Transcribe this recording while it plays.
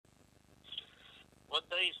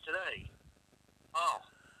day's today? Oh,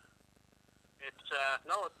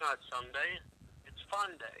 no, it's not Sunday. It's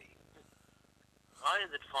Fun Day. Why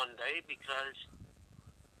is it Fun Day? Because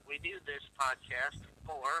we do this podcast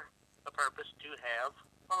for the purpose to have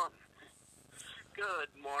fun.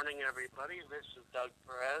 Good morning, everybody. This is Doug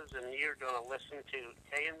Perez, and you're going to listen to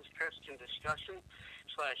Kane's Christian Discussion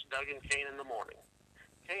 / Doug and Kane in the Morning.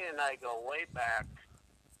 Kane and I go way back,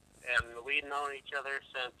 and we've known each other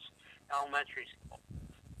since elementary school.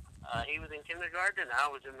 He was in kindergarten, and I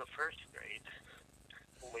was in the first grade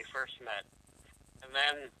when we first met. And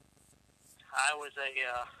then I was a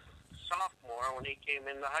sophomore when he came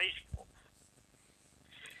into high school.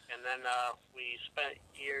 And then we spent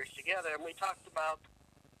years together, and we talked about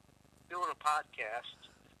doing a podcast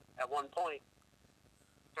at one point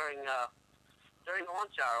during the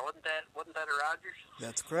lunch hour. Wasn't that at Rogers?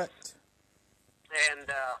 That's correct. And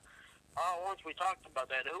once we talked about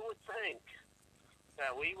that, who would think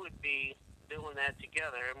that we would be doing that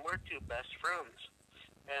together? And we're two best friends,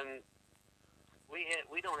 and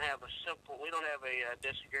we don't have a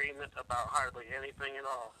disagreement about hardly anything at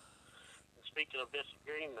all. And speaking of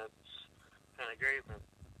disagreements and agreement,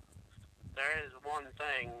 there is one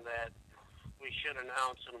thing that we should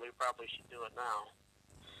announce, and we probably should do it now.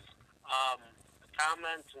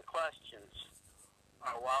 Comments and questions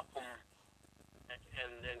are welcome.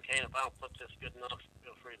 And Kane, if I don't put this good enough,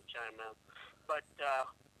 feel free to chime in. But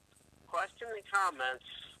questions and comments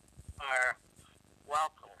are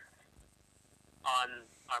welcome on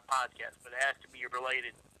our podcast, but it has to be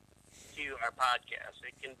related to our podcast.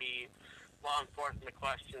 It can be law enforcement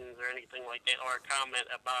questions or anything like that, or a comment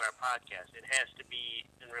about our podcast. It has to be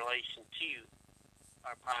in relation to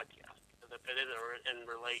our podcast. Because if it isn't in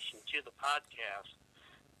relation to the podcast,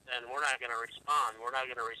 then we're not going to respond. We're not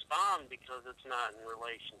going to respond because it's not in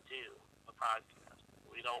relation to the podcast.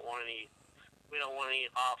 We don't want any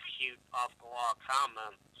offshoot, off the wall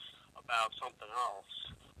comments about something else.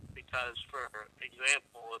 Because, for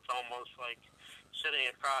example, it's almost like sitting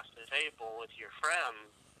across the table with your friend,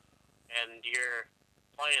 and you're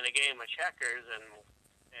playing a game of checkers, and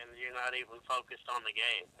you're not even focused on the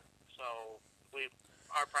game. So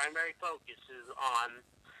our primary focus is on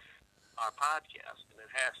our podcast, and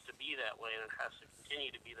it has to be that way, and it has to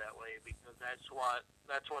continue to be that way, because that's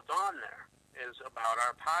what's on there, is about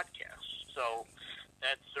our podcast. So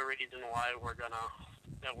that's the reason why we're gonna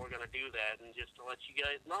do that. And just to let you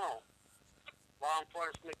guys know, law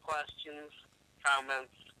enforcement questions,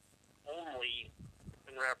 comments only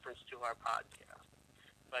in reference to our podcast,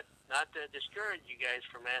 but not to discourage you guys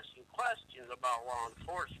from asking questions about law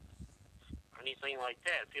enforcement or anything like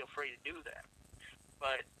that. Feel free to do that,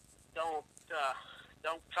 but don't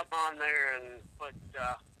come on there and put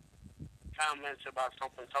comments about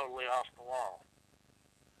something totally off the wall,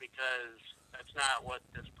 because that's not what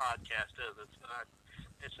this podcast is.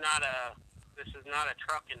 This is not a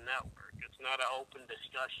trucking network. It's not an open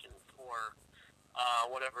discussion for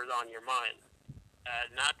whatever's on your mind.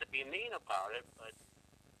 Not to be mean about it, but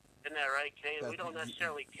isn't that right, Kane? We don't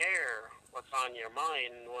necessarily care what's on your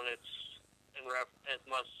mind when it's unless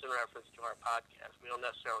it's in reference to our podcast. We don't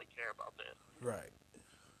necessarily care about that. Right.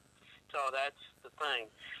 So that's the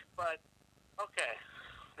thing. But, okay,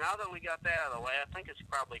 now that we got that out of the way, I think it's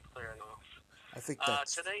probably clear enough. I think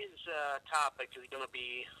that's... Today's topic is going to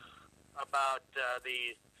be about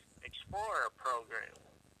the Explorer program.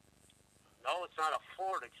 No, it's not a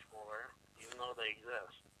Ford Explorer, even though they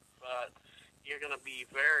exist. But you're going to be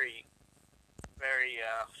very, very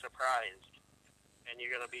surprised. And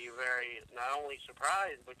you're going to be very, not only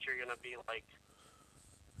surprised, but you're going to be like,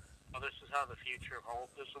 oh, this is how the future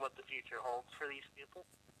holds. This is what the future holds for these people.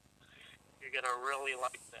 You're going to really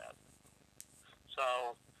like that.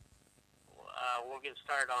 So we'll get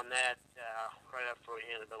started on that right after we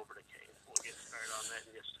hand it over to Kane. We'll get started on that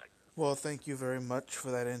in just a second. Well, thank you very much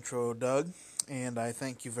for that intro, Doug. And I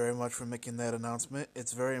thank you very much for making that announcement.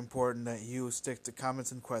 It's very important that you stick to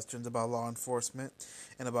comments and questions about law enforcement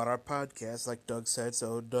and about our podcast, like Doug said.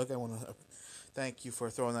 So, Doug, I want to thank you for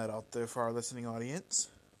throwing that out there for our listening audience.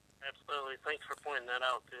 Absolutely. Thanks for pointing that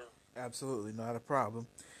out, too. Absolutely. Not a problem.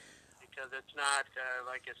 Because it's not,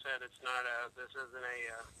 like I said, it's not this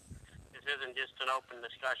isn't just an open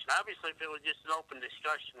discussion. Obviously, if it was just an open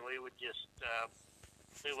discussion, we would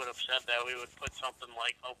have said that. We would put something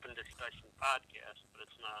like Open Discussion Podcast, but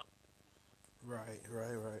it's not. Right.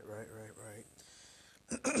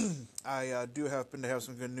 I do happen to have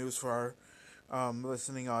some good news for our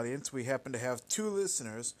listening audience. We happen to have 2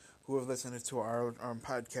 listeners who have listened to our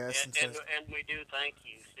podcast. And we do thank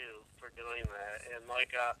you, too, for doing that. And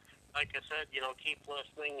like I said, keep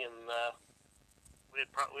listening, and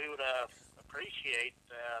we would appreciate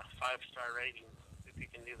 5-star ratings if you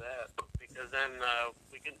can do that, because then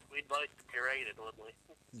we'd like to be rated, wouldn't we?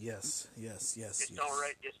 Yes. Just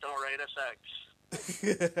don't rate us X.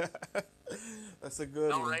 That's a good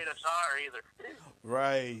Don't one. rate us R either.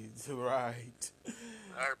 Right.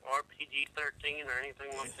 Or PG-13 or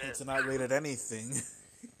anything like that. It's not rated anything.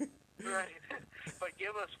 Right. But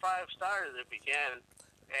give us 5 stars if you can,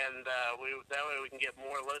 and that way we can get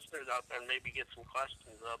more listeners out there and maybe get some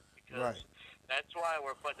questions up, because that's why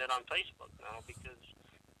we're putting it on Facebook now, because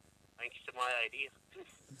thanks to my idea.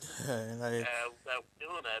 And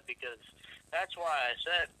Doing that, because that's why I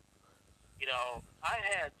said,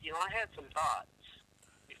 I had some thoughts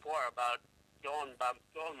before about going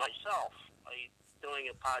myself, doing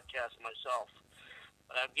a podcast myself,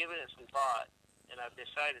 but I've given it some thought, and I've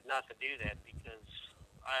decided not to do that because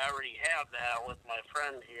I already have that with my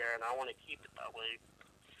friend here, and I want to keep it that way,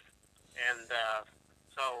 and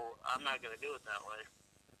so I'm not going to do it that way,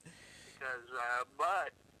 because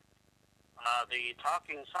but the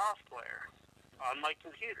talking software on my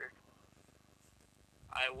computer,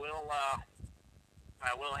 I will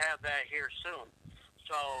have that here soon.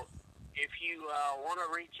 So if you want to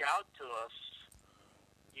reach out to us,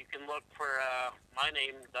 you can look for my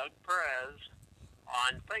name, Doug Perez,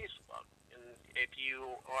 on Facebook. And if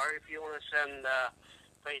you want to send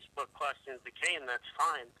Facebook questions to Kane, that's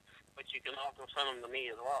fine. But you can also send them to me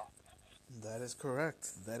as well. that is correct.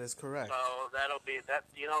 So that'll be that.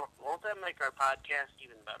 Won't that make our podcast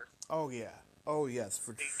even better? Oh yeah. Oh yes,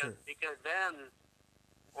 for sure. Because then,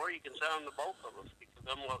 or you can send them to both of us, because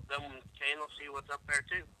then Kane will see what's up there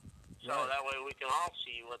too. So that way we can all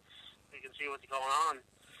see what's going on,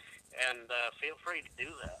 and feel free to do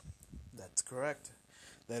that. That's correct.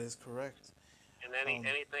 That is correct. And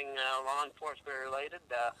anything law enforcement related,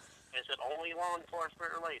 is it only law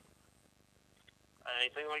enforcement related?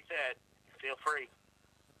 Anything like that, feel free.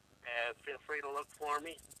 Feel free to look for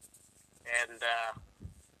me, and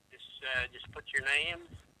just put your name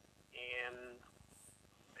and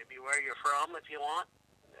maybe where you're from if you want.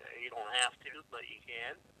 You don't have to, but you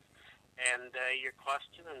can. And your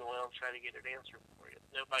question, and we'll try to get it answered for you.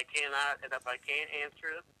 If I can't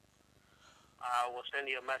answer it, we'll send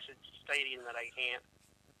you a message stating that I can't,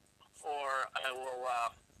 or I will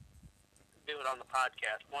do it on the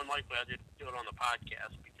podcast. More than likely, I'll just do it on the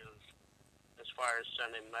podcast, because as far as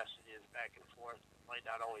sending messages back and forth, it might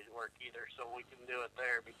not always work either. So we can do it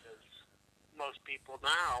there, because most people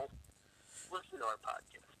now listen to our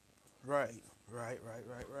podcast. Right.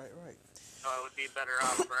 So it would be better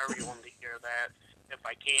off for everyone to hear that if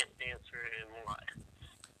I can't answer it and why.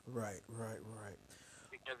 Right.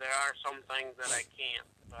 Because there are some things that I can't,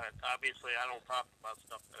 but obviously I don't talk about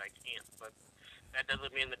stuff that I can't. But that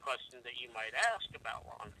doesn't mean the questions that you might ask about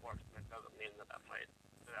law enforcement doesn't mean that I'm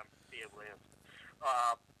be able to answer.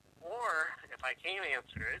 Or if I can't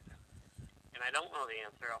answer it and I don't know the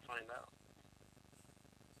answer, I'll find out.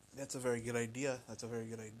 That's a very good idea. I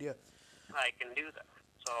can do that.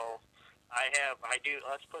 So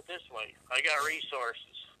let's put it this way. I got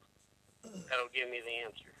resources that'll give me the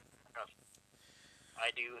answer. Trust me.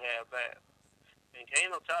 I do have that. And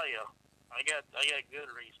Kane will tell you, I got good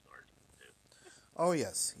resources too. Oh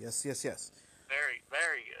yes. Very,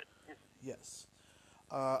 very good. Yes.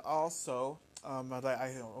 Also, I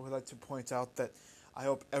would like to point out that I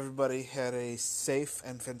hope everybody had a safe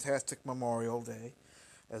and fantastic Memorial Day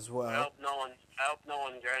as well. I hope no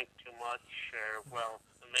one drank too much, or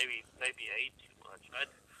maybe ate too much.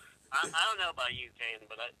 I don't know about you, Kane,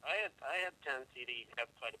 but I had tendency to have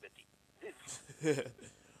quite a bit to eat.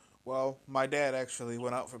 Well, my dad actually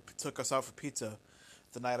took us out for pizza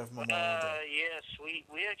the night of Memorial Day. Yes,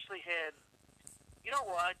 we actually had. You know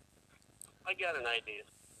what? I got an idea.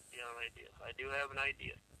 I do have an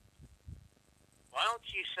idea. Why don't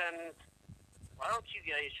you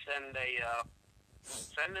guys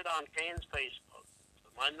send it on Kane's Facebook?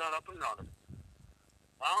 Mine's not up and running.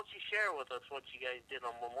 Why don't you share with us what you guys did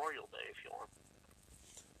on Memorial Day if you want?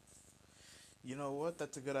 You know what?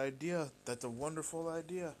 That's a good idea. That's a wonderful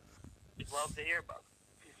idea. We'd love to hear about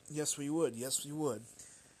it. Yes, we would. Yeah,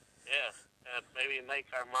 maybe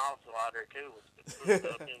make our mouths water too with the food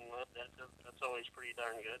cooking. That's always pretty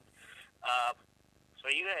darn good. So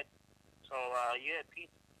you had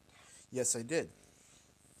pizza. Yes, I did.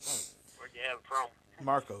 Where'd you have it from?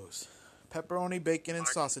 Marco's. Pepperoni, bacon, and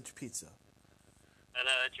sausage pizza. And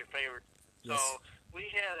that's your favorite. Yes. So we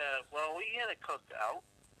had a cookout,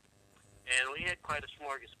 and we had quite a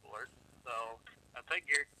smorgasbord. So I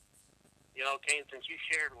figured, Kane, since you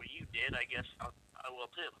shared what you did, I guess I will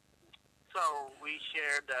too. So we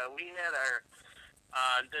shared. We had our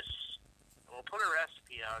we'll put a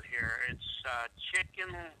recipe out here. It's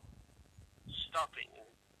chicken stuffing.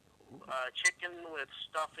 Chicken with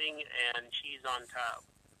stuffing and cheese on top.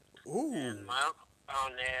 Ooh. And my uncle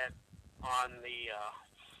found that on the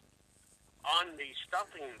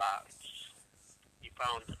stuffing box. He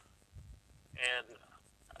found it, and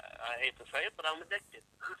I hate to say it, but I'm addicted.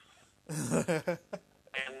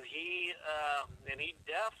 And he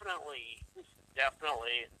definitely,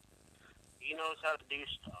 he knows how to do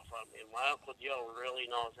stuff. I mean, my Uncle Joe really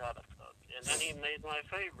knows how to cook. And then he made my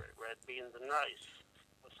favorite, red beans and rice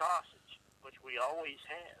with sausage, which we always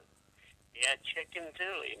have. He had chicken,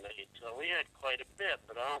 too, he made. So we had quite a bit,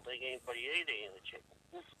 but I don't think anybody ate any of the chicken.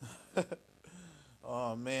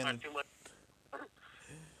 Oh, man. Not too much.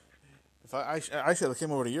 If I should have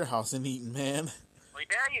came over to your house and eaten, man. Well,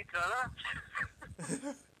 yeah, you could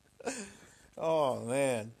have. Oh,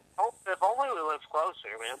 man. If only we lived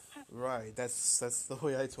closer, man. Right. That's the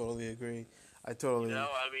way I totally agree. I totally. You know,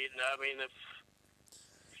 I mean, if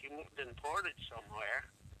you moved in Portage somewhere,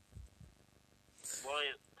 boy,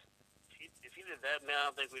 if you did that, man, I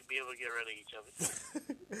don't think we'd be able to get rid of each other.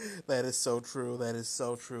 That is so true. That is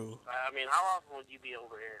so true. I mean, how often would you be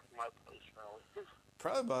over here? My place, probably.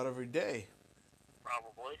 Probably about every day.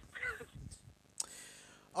 Probably.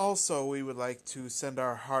 Also, we would like to send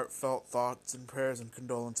our heartfelt thoughts and prayers and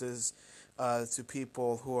condolences to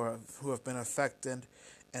people who have been affected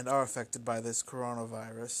and are affected by this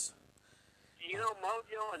coronavirus. You know,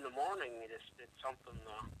 Mojo in the morning just did something.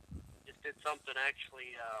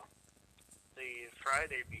 Actually the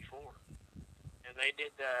Friday before, and they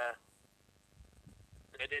did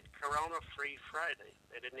Corona Free Friday.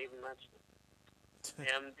 They didn't even mention it.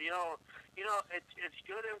 And you know, it's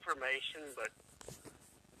good information, but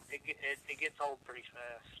it gets old pretty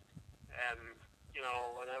fast. And you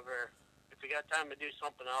know, if you got time to do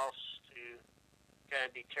something else to kind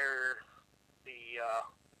of deter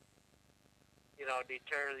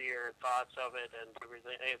your thoughts of it and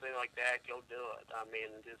anything like that, go do it. I mean,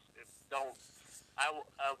 just don't.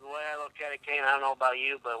 The way I look at it, Kane, I don't know about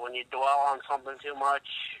you, but when you dwell on something too much,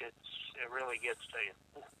 it really gets to you.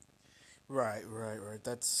 Right.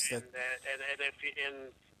 That's that.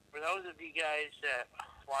 And for those of you guys that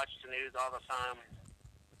watch the news all the time,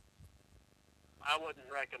 I wouldn't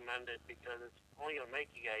recommend it because it's only going to make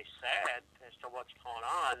you guys sad as to what's going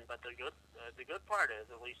on. But the good part is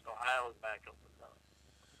at least Ohio's back open up.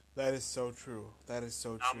 That is so true. That is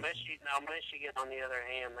so true. Now Michigan, on the other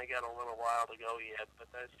hand, they got a little while to go yet,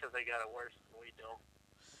 but that's because they got it worse than we do.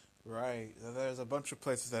 Right. There's a bunch of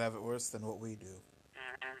places that have it worse than what we do.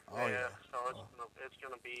 Mm-hmm. Oh yeah. So it's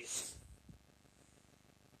going to be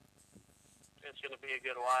a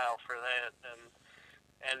good while for that,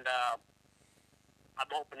 and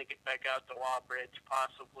I'm hoping to get back out to Wallbridge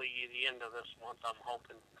possibly the end of this month. I'm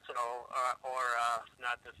hoping so, or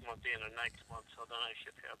not this month, the end of next month. So then I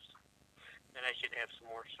should have some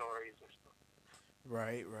more stories or stuff.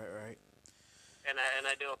 Right. And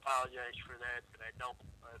I do apologize for that I don't.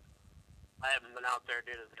 But I haven't been out there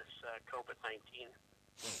due to this COVID-19.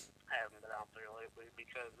 I haven't been out there lately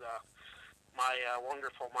because my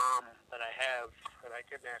wonderful mom that I have, and I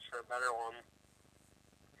couldn't ask for a better one,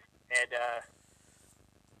 and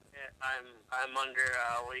I'm under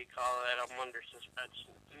what do you call that? I'm under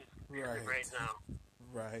suspension right now.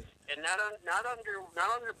 Right. And not under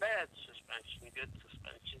bad suspension, good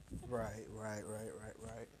suspension. Right.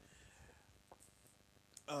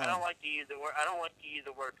 I don't like to use the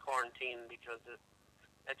word quarantine because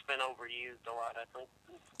it's been overused a lot, I think.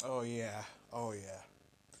 Oh yeah.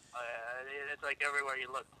 It's like everywhere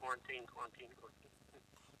you look, quarantine.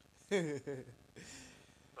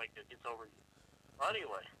 Like it's overused.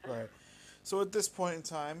 Anyway. Right. So at this point in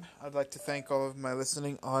time, I'd like to thank all of my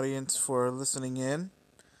listening audience for listening in.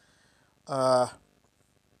 And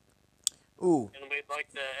we'd like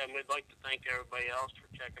to thank everybody else for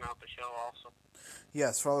checking out the show also.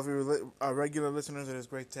 Yes, for all of you regular listeners, it is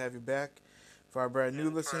great to have you back. For our brand new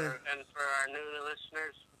listeners. And for our new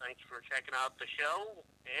listeners, thanks for checking out the show.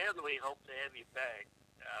 And we hope to have you back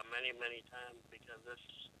many, many times because this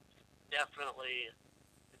definitely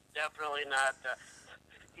not.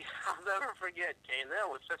 I'll never forget, Kane. That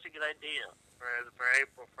was such a good idea for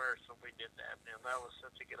April 1st when we did that. Man, that was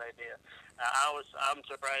such a good idea. I'm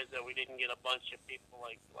surprised that we didn't get a bunch of people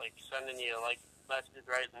like sending you like messages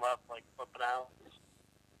right and left, like flipping out.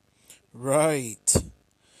 Right.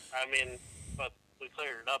 I mean, but we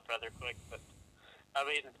cleared it up rather quick. But I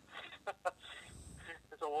mean,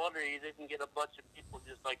 it's a wonder you didn't get a bunch of people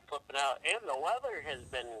just like flipping out. And the weather has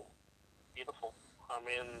been beautiful. I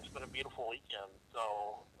mean, it's been a beautiful weekend,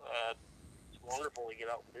 so it's wonderful to get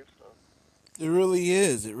out and do stuff. It really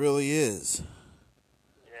is. It really is.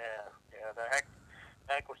 Yeah. The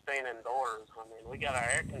heck we're staying indoors. I mean, we got our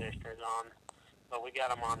air conditioners on, but we got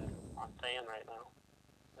them on fan right now.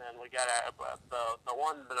 And we got the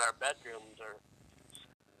ones in our bedrooms are.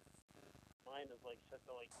 Mine is like set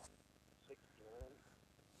to like 69.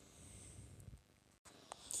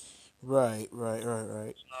 Right, right, right,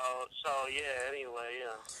 right. So yeah. Anyway,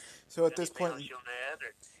 So at this anything point, else you want to add?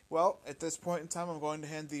 Or? well, at this point in time, I'm going to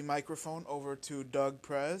hand the microphone over to Doug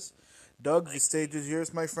Prez. Doug, the stage is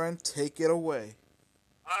yours, my friend. Take it away.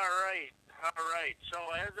 All right. So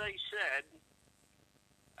as I said,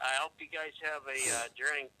 I hope you guys have a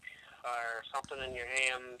drink or something in your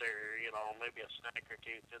hand, or maybe a snack or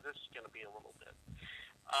two, because this is going to be a little bit.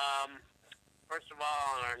 First of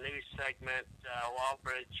all, on our news segment,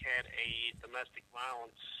 Walbridge had a domestic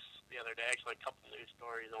violence the other day. Actually, a couple news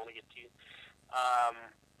stories I want to get to.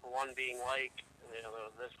 One being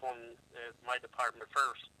this one is my department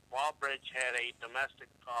first. Walbridge had a domestic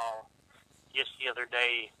call just the other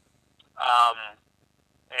day,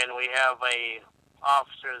 and we have a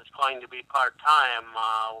officer that's going to be part-time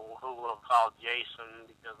who we'll call Jason,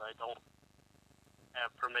 because I don't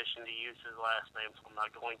have permission to use his last name, so I'm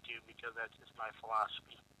not going to, because that's just my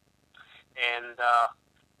philosophy. And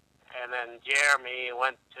then Jeremy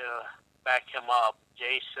went to back him up.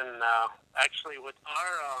 Jason, actually, with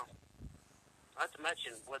our not to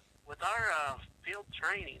mention with our field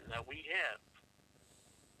training that we have,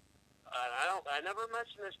 I never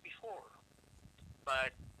mentioned this before,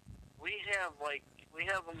 but we have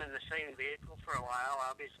them in the same vehicle for a while,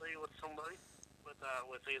 obviously, with somebody, with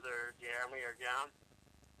either Jeremy or John.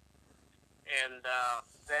 And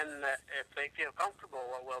then if they feel comfortable,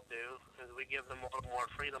 what we'll do is we give them a little more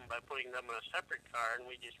freedom by putting them in a separate car, and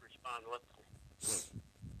we just respond with them.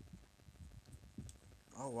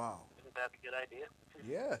 Oh, wow. Isn't that a good idea?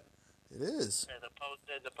 Yeah, it is. As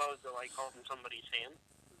opposed to like holding somebody's hand.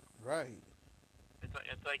 Right.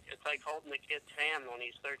 It's like holding a kid's hand when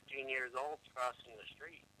he's 13 years old crossing the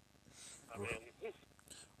street. I mean,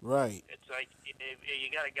 right. It's like you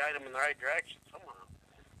got to guide them in the right direction somehow.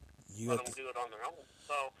 Let them do it on their own.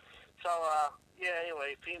 Yeah.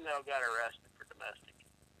 Anyway, female got arrested for domestic.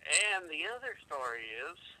 And the other story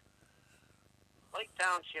is, Lake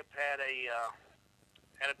Township had a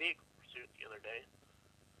vehicle pursuit the other day.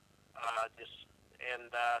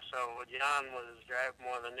 So John was driving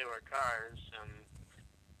one of the newer cars and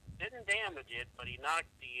didn't damage it, but he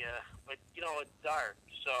knocked but it's dark,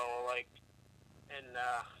 so like in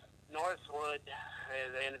Northwood,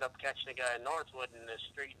 they ended up catching a guy in Northwood, and the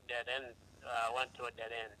street went to a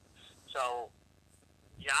dead end. So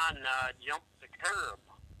John jumped the curb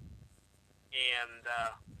and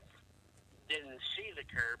didn't see the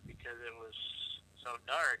curb because it was so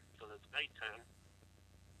dark because it's nighttime,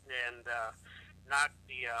 and knocked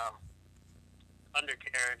the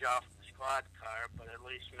undercarriage off the squad car, but at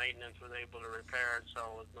least maintenance was able to repair it, so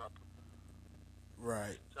it was nothing.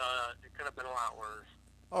 Right. So it could have been a lot worse.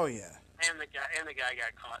 Oh yeah. And the guy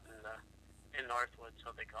got caught in Northwood,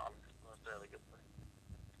 so they caught him. So that's a really good thing.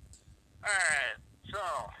 All right, so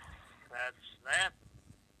that's that.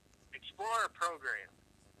 Explorer program.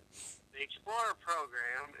 The Explorer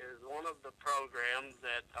program is one of the programs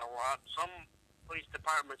that some police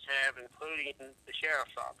departments have, including the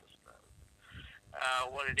sheriff's office does.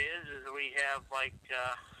 What it is we have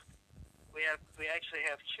we actually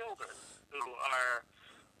have children who are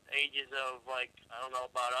ages of I don't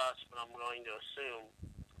know about us, but I'm going to assume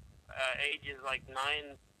ages 9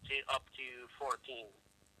 to up to 14.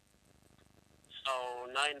 So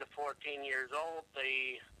 9 to 14 years old,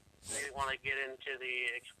 they want to get into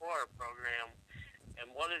the Explorer program.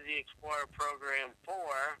 And what is the Explorer program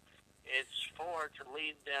for? It's to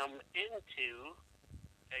lead them into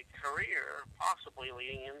a career, possibly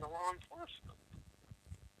leading into law enforcement,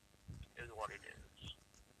 is what it is.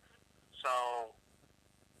 So,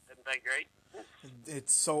 isn't that great?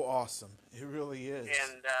 It's so awesome. It really is.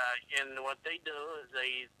 And what they do is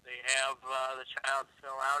they have the child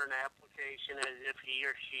fill out an application as if he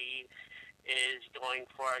or she is going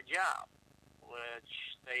for a job,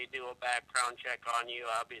 which they do a background check on you.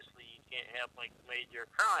 Obviously, you can't have major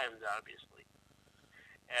crimes, obviously.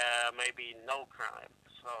 Maybe no crime.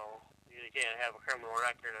 So you can't have a criminal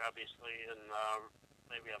record, obviously, and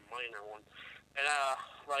maybe a minor one. And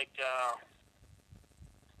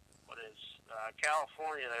what is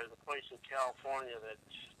California? There's a place in California that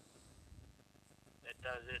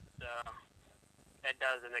does it. That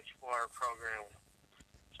does an Explorer program.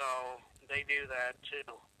 So they do that too.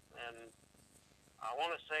 And I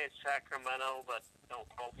want to say it's Sacramento, but don't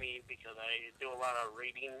quote me because I do a lot of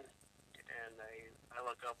reading and I I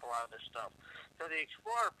look up a lot of this stuff. So the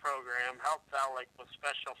Explorer program helps out like with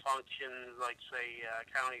special functions, like say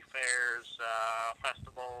county fairs,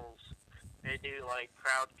 festivals. They do like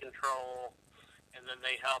crowd control, and then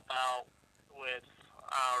they help out with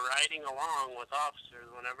riding along with officers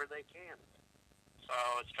whenever they can. So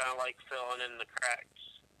it's kind of like filling in the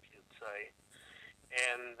cracks, you'd say.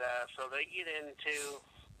 And so they get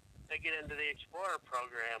into the Explorer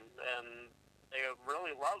program, and they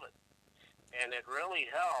really love it, and it really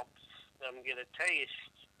helps them get a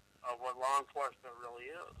taste of what law enforcement really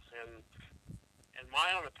is. And in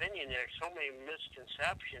my own opinion, there's so many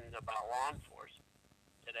misconceptions about law enforcement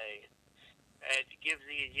today. It gives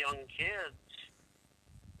these young kids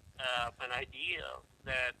an idea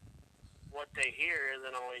that what they hear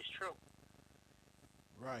isn't always true.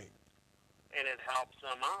 Right. And it helps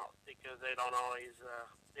them out because they don't always,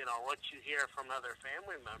 what you hear from other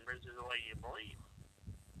family members is what you believe.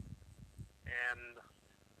 And,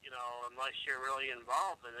 unless you're really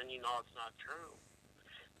involved, and then it's not true.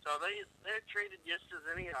 So they're treated just as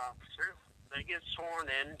any officer. They get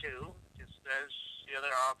sworn in too, just as the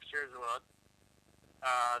other officers would.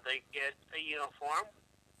 They get a uniform.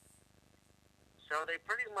 So they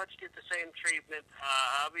pretty much get the same treatment.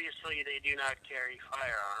 Obviously, they do not carry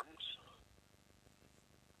firearms.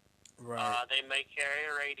 Right. They may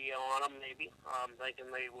carry a radio on them, maybe. I'm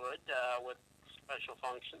thinking they would with special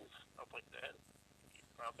functions, stuff like that. You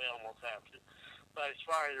probably almost have to. But as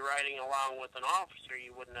far as riding along with an officer,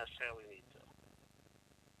 you wouldn't necessarily need to.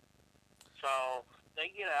 So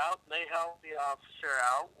they get out, they help the officer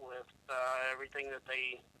out with everything that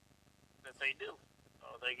they do.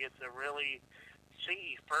 So they get to really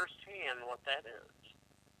see firsthand what that is.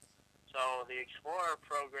 So the Explorer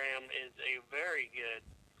program is a very good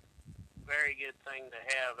thing to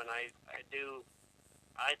have, and I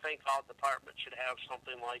think all departments should have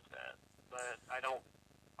something like that. But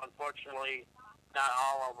unfortunately, not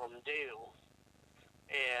all of them do.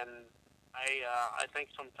 And I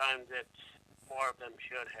think sometimes more of them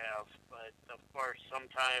should have. But of course,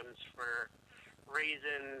 sometimes for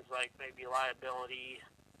reasons like maybe liability,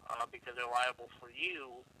 because they're liable for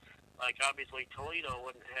you. Like obviously Toledo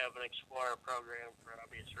wouldn't have an Explorer program for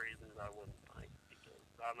obvious reasons. I wouldn't think, because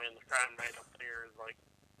the crime rate up there is like,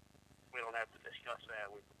 we don't have to discuss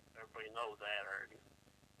that. Everybody knows that already.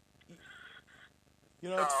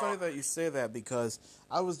 It's funny that you say that, because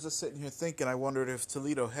I was just sitting here thinking, I wondered if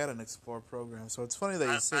Toledo had an Explorer program. So it's funny that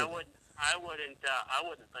you say I wouldn't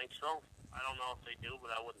think so. I don't know if they do, but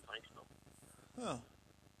I wouldn't think so. Huh.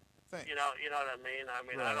 Thanks. You know what I mean?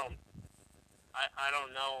 Right. I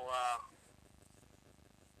don't know.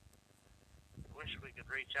 Wish we could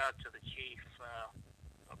reach out to the chief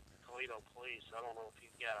of Toledo Police. I don't know if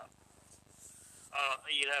he's got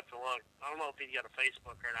you'd have to look. I don't know if he's got a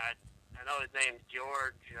Facebook or not. I know his name's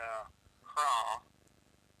George Craw.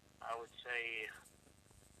 I would say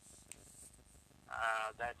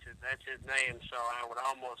that's his name. So I would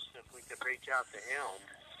almost, if we could reach out to him,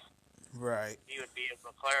 right, he would be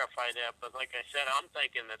able to clarify that. But like I said, I'm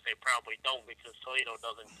thinking that they probably don't, because Toledo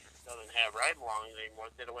doesn't have ride-alongs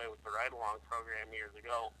anymore. Did away with the ride-along program years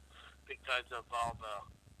ago because of all the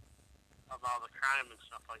crime and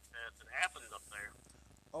stuff like that happens up there.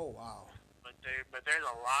 Oh wow. But there's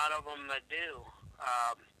a lot of them that do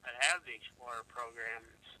that have the Explorer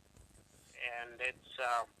programs, and it's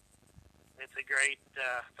a great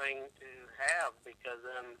thing to have, because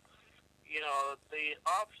then the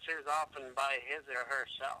officer's often by his or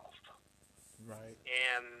herself. Right.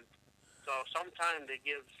 And so sometimes it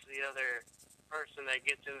gives the other person that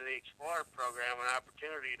gets into the Explorer program an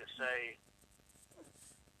opportunity to say,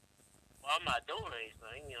 well, I'm not doing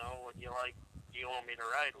anything, do you want me to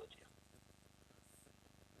ride with you?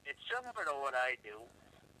 It's similar to what I do,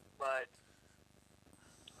 but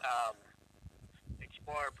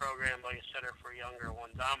Explorer program, like I said, are for younger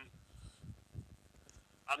ones. I'm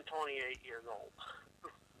 28 years old,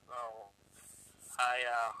 so I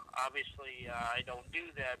obviously I don't do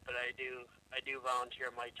that, but I do volunteer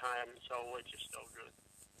my time, so which is still good.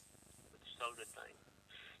 It's still a good thing.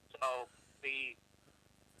 So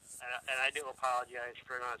and I do apologize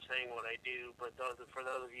for not saying what I do, but for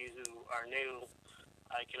those of you who are new,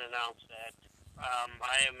 I can announce that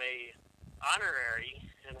I am a honorary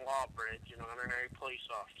in Wallbridge, an honorary police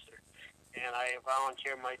officer, and I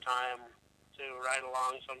volunteer my time to ride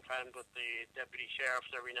along sometimes with the deputy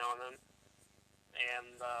sheriffs every now and then,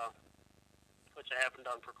 and which I haven't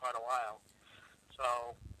done for quite a while.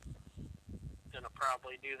 So, gonna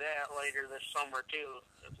probably do that later this summer too,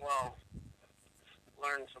 as well.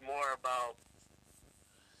 Learn some more about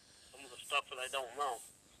some of the stuff that I don't know.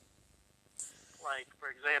 Like, for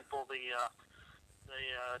example, the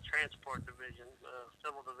the transport division, the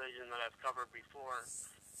civil division that I've covered before.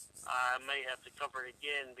 I may have to cover it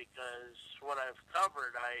again because what I've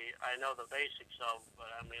covered, I know the basics of, but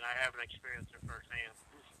I mean, I haven't experienced it firsthand.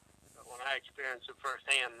 But when I experience it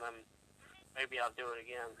firsthand, then maybe I'll do it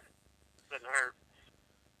again. Couldn't hurt.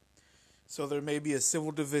 So there may be a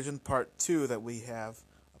Civil Division Part 2 that we have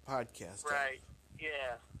a podcast of. Right,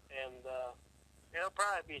 yeah. And it'll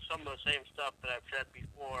probably be some of the same stuff that I've said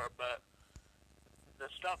before, but the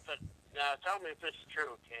stuff that, now tell me if this is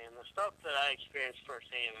true, Kane, the stuff that I experienced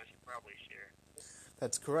firsthand, I should probably share.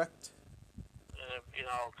 That's correct. You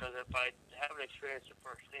know, because if I haven't experienced it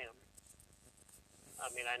firsthand, I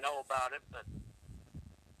mean, I know about it, but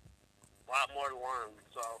a lot more to learn.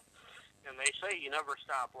 So, and they say you never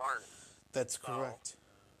stop learning. That's correct.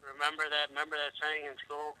 Remember that saying in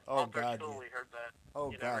school? Oh, All through God, school yeah. we heard that. Oh,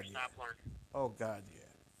 you God, never stop learning. Oh, God, yeah.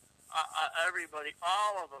 Everybody,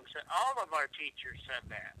 all of them said, all of our teachers said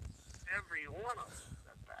that. Every one of them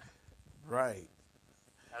said that. Right.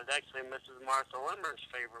 That was actually Mrs. Martha Limmer's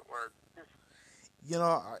favorite word. You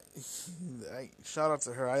know, I shout out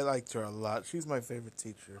to her. I liked her a lot. She's my favorite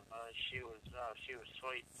teacher. She was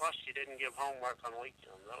sweet. Plus, she didn't give homework on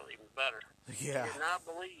weekends. That was even better. Yeah. She did not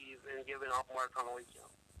believe in giving homework on the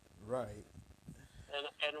weekend. Right.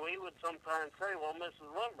 And we would sometimes say, well, Mrs.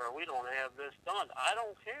 Limber, we don't have this done. I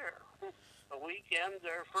don't care. The weekends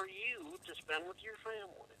are for you to spend with your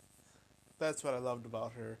family. That's what I loved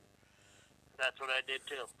about her. That's what I did,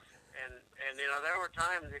 too. And you know, there were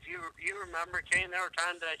times, if you remember, Kane, there were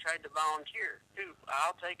times that I tried to volunteer, too.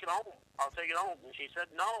 I'll take it home. And she said,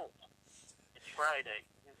 no. It's Friday.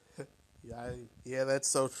 Yeah, that's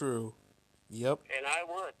so true. Yep. And I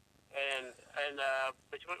would. And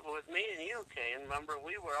between with me and you, Kane, remember,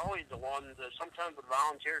 we were always the ones that sometimes would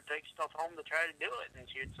volunteer to take stuff home to try to do it. And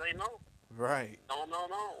she'd say no. Right. No,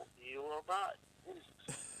 you will not.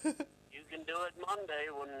 You can do it Monday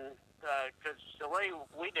when, because the way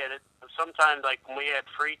we did it, sometimes like when we had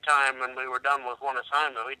free time and we were done with one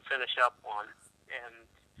assignment, we'd finish up one. And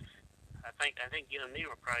I think you and me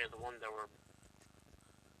were probably the ones that were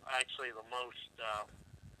actually the most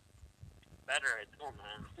better at doing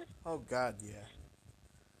that. Oh, God, yeah.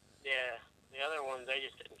 Yeah, the other ones, they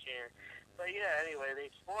just didn't care. But yeah, anyway, the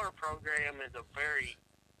Explorer program is a very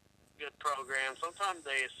good program. Sometimes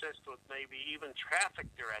they assist with maybe even traffic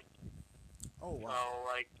directing. Oh, wow. So,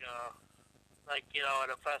 like you know,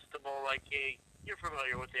 at a festival, like you're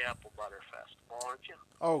familiar with the Apple Butter Festival, aren't you?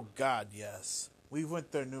 Oh, God, yes. We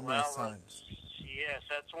went there numerous times. Yes,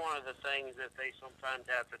 that's one of the things that they sometimes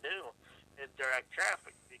have to do is direct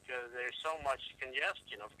traffic because there's so much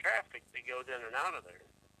congestion of traffic that goes in and out of there.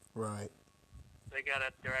 Right. They got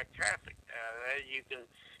to direct traffic. As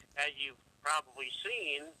you've probably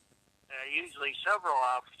seen, usually several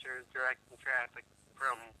officers directing traffic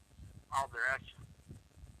from all directions.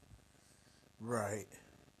 Right.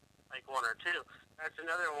 Like one or two. That's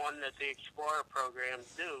another one that the Explorer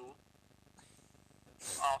programs do.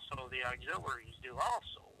 Also, the auxiliaries do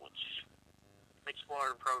also, which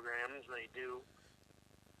Explorer programs, they do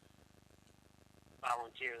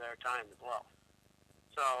volunteer their time as well.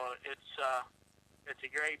 So it's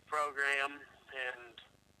a great program, and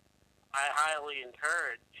I highly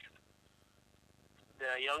encourage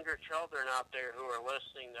the younger children out there who are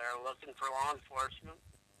listening that are looking for law enforcement.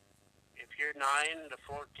 If you're 9 to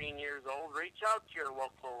 14 years old, reach out to your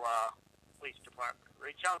local police department.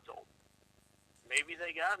 Reach out to them. Maybe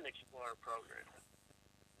they got an Explorer program.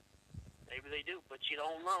 Maybe they do, but you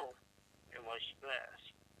don't know unless you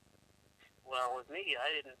ask. Well, with me,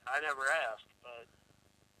 I never asked, but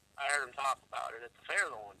I heard them talk about it at the fair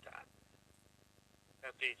the one time.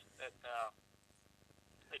 That the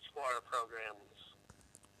Explorer programs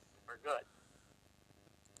are good.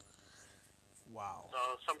 Wow.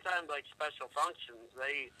 So sometimes, like special functions,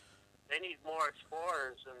 they need more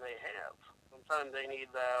Explorers than they have. Sometimes they need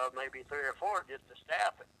maybe 3 or 4 just to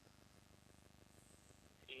staff it.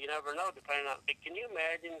 You never know, depending on. Can you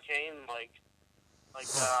imagine, Kane, like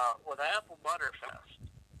with Apple Butterfest?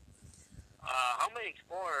 How many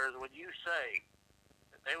Explorers would you say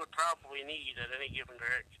that they would probably need at any given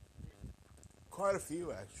direction? Quite a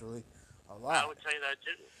few, actually. A lot. I would say that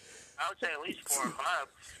too. I would say at least 4 or 5.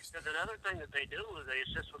 Because another thing that they do is they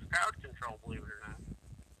assist with crowd control, believe it or not.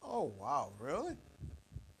 Oh, wow. Really?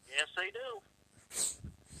 Yes, they do.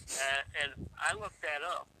 And I looked that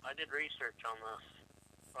up. I did research on this.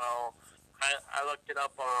 So I looked it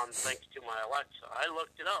up thanks to my Alexa. I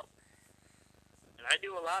looked it up. And I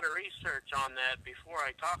do a lot of research on that before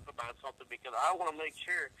I talk about something because I want to make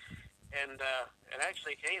sure. And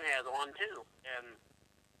actually, Kane has one too. And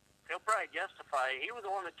he'll probably justify it. He was the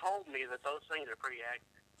one that told me that those things are pretty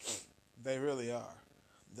accurate. They really are.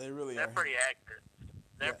 They really They're are. pretty accurate.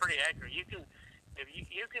 They're Yes. pretty accurate. You can, if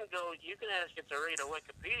you can go, you can ask it to read a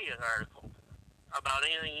Wikipedia article about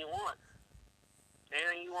anything you want.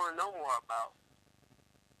 Anything you want to know more about.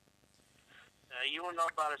 You want to know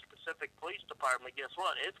about a specific police department, guess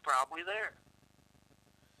what? It's probably there.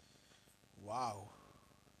 Wow.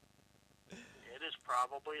 It is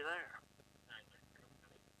probably there.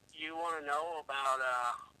 You want to know about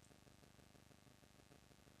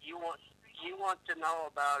you want to know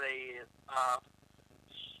about a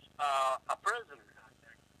prison,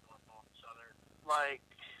 like,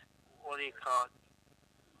 what do you call it?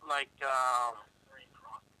 Like,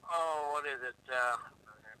 what is it?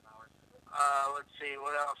 Let's see,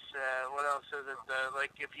 what else? What else is it?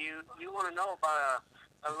 Like, if you want to know about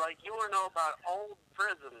you want to know about old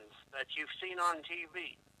prisons that you've seen on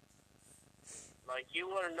TV. Like, you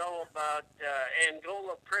want to know about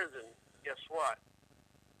Angola prison. Guess what?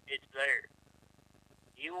 It's there.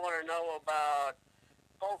 You want to know about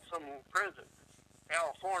Folsom Prison,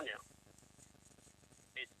 California.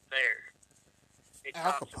 It's there. It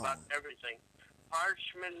talks about everything.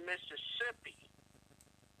 Parchman, Mississippi.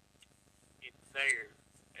 It's there.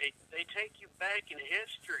 They take you back in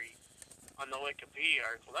history on the Wikipedia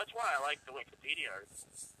article. That's why I like the Wikipedia article,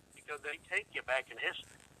 because they take you back in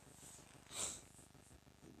history.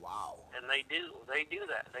 Wow. And they do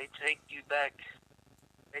that. They take you back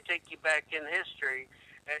in history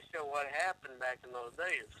as to what happened back in those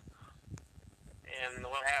days and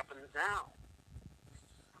what happens now.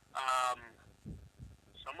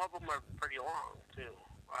 Some of them are pretty long too.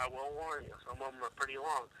 I will warn you, some of them are pretty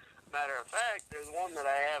long. Matter of fact, there's one that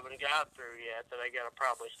I haven't got through yet that I gotta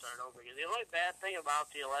probably start over again. The only bad thing about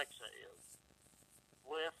the Alexa is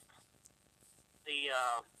with the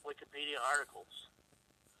Wikipedia articles,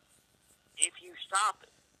 if you stop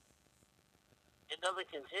it, it doesn't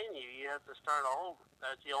continue. You have to start all over.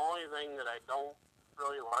 That's the only thing that I don't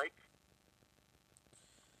really like,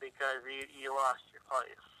 because you lost your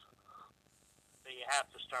place. So you have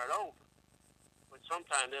to start over, which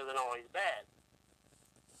sometimes isn't always bad.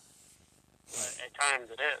 But at times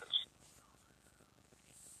it is.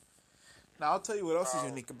 Now I'll tell you what else is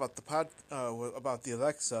unique about the about the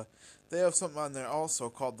Alexa. They have something on there also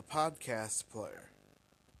called the podcast player.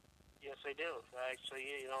 Yes, they do. Actually,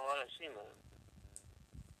 you know what? I've seen that.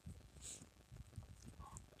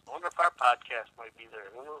 I wonder if our podcast might be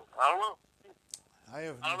there. I don't know. I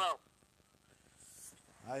don't know.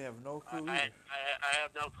 I have no clue either. I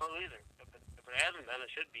have no clue either. If it hasn't been, it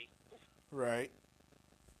should be. Right.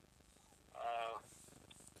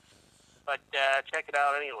 But check it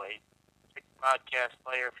out anyway. Check the podcast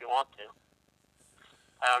player if you want to.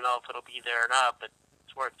 I don't know if it'll be there or not, but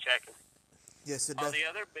it's worth checking. Yes, it all does. the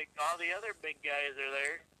other big guys are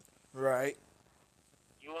there. Right.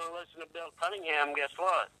 You want to listen to Bill Cunningham? Guess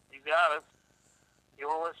what? You got it. You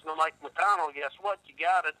want to listen to Mike McConnell? Guess what? You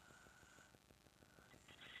got it.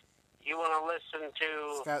 You want to listen to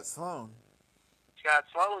Scott Sloan?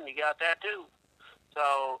 You got that too.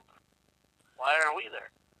 So why aren't we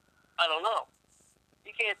there? I don't know.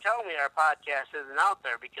 You can't tell me our podcast isn't out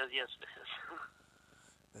there, because yes, it is.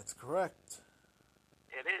 That's correct.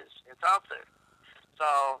 It is. It's out there.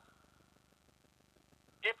 So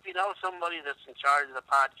if you know somebody that's in charge of the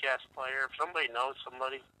podcast player, if somebody knows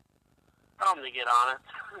somebody, tell them to get on it.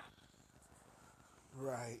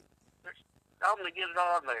 Right. Tell them to get it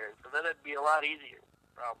on there, so then it'd be a lot easier,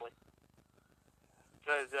 probably.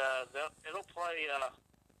 Because it'll play.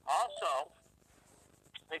 Also,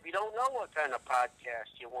 if you don't know what kind of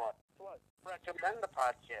podcast you want, recommend the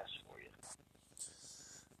podcast for you.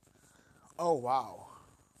 Oh, wow.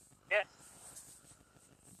 Yeah.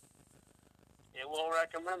 It will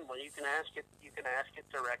recommend one. You can ask it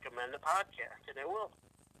to recommend a podcast, and it will.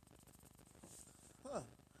 Huh.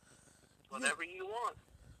 Whatever you want.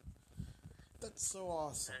 That's so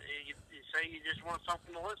awesome. You say you just want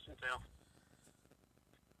something to listen to.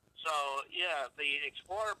 So, yeah, the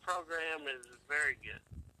Explorer program is very good.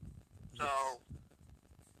 So,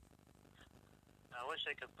 I wish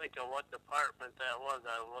I could think of what department that was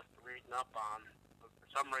I was reading up on. But for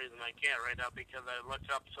some reason, I can't right now because I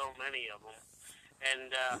looked up so many of them.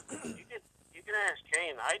 And you can ask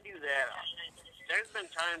Kane. I do that. There's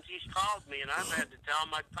been times he's called me, and I've had to tell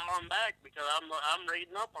him I'd call him back because I'm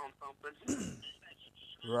reading up on something.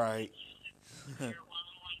 Right.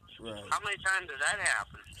 Right. How many times does that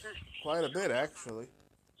happen? Quite a bit, actually.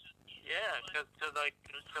 Yeah, because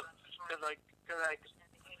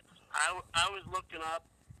I was looking up.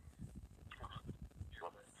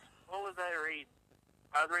 What was I reading?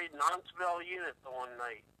 I was reading Huntsville Unit the one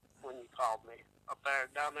night, when you called me up there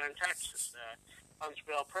down there in Texas,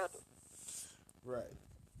 Huntsville Prison. Right.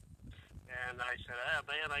 And I said,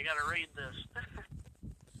 man, I got to read this.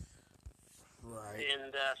 Right.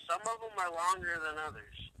 And some of them are longer than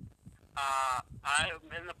others.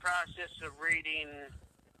 I'm in the process of reading,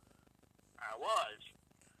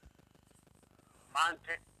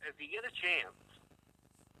 if you get a chance,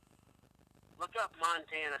 look up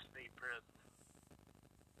Montana State Prison.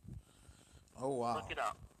 Oh, wow. Look it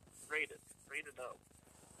up. Read it. Read it up.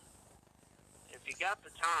 If you got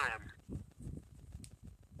the time,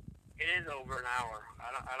 it is over an hour.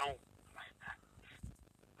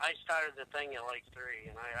 I started the thing at like 3,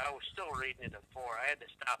 and I was still reading it at 4. I had to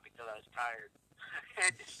stop because I was tired.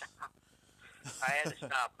 I had to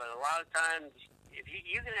stop. But a lot of times, if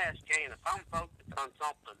you can ask Kane, if I'm focused on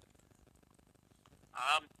something,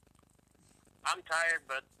 I'm tired,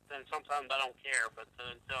 but then sometimes I don't care. But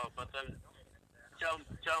then tell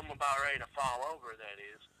them about ready to fall over. That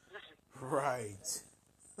is. Right.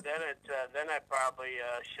 Then I probably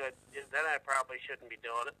should. Then I probably shouldn't be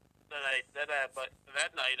doing it. But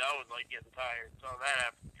that night I was like getting tired, so that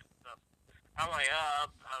happened. So I'm like, I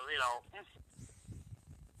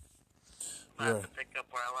have to pick up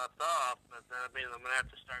where I left off, but that means I'm gonna have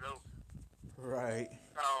to start over. Right.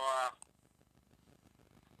 So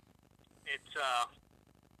it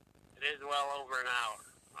is well over an hour.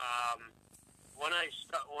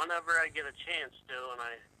 Whenever I get a chance to, and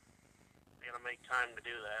I gotta make time to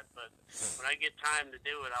do that. But when I get time to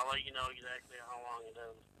do it, I'll let you know exactly how long it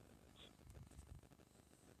is.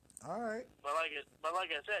 All right. But like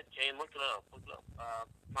I said, Kane, look it up. Look it up.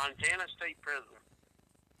 Montana State Prison.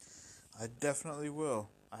 I definitely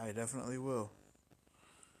will. Yeah,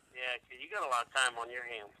 'cause you got a lot of time on your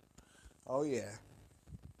hands. Oh, yeah.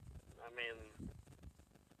 I mean,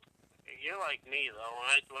 you're like me, though.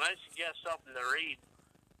 When I suggest something to read,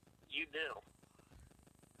 you do.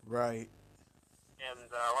 Right.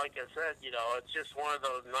 And like I said, it's just one of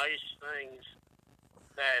those nice things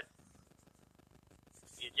that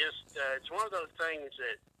it's one of those things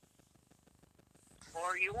that,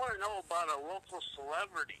 or you want to know about a local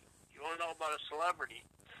celebrity. You want to know about a celebrity.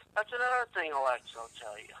 That's another thing Alexa will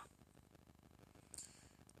tell you.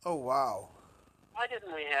 Oh, wow. Why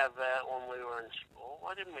didn't we have that when we were in school?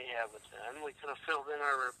 Why didn't we have it then? We could have filled in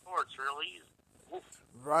our reports real easy.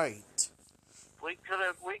 Right. We could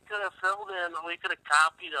have filled in, we could have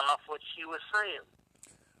copied off what she was saying.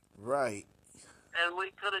 Right. And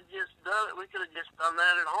we could have just done it. We could have just done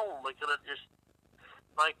that at home. We could have just,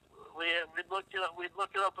 like, we'd look it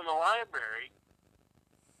up in the library,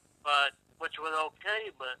 which was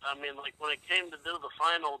okay. But I mean, like when it came to do the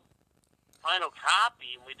final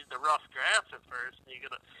copy, and we did the rough draft at first. And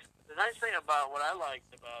the nice thing about what I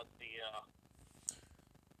liked about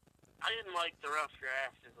I didn't like the rough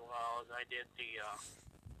draft as well as I did the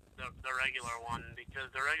regular one,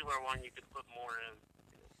 because the regular one you could put more in.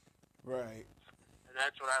 Right. And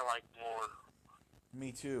that's what I liked more.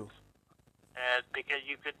 Me too. Because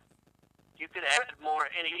you could add more,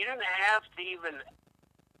 and you didn't have to even.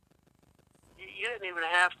 You didn't even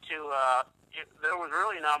have to. There was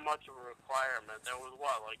really not much of a requirement. There was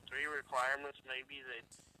like 3 requirements maybe that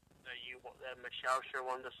Michelle sure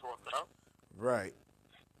wanted us to look up. Right.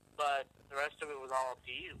 But the rest of it was all up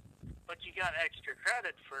to you. But you got extra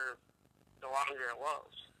credit for the longer it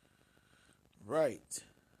was. Right.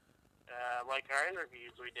 Like our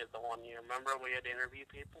interviews we did the one year. Remember we had to interview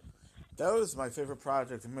people? That was my favorite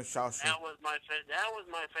project, Michelle. That was my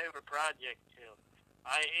favorite project too.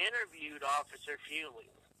 I interviewed Officer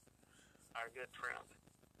Fewling, our good friend.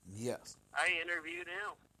 Yes. I interviewed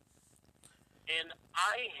him, and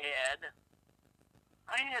I had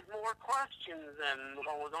more questions than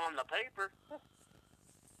what was on the paper.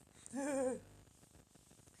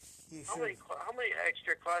 How many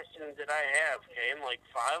extra questions did I have, Kane? Like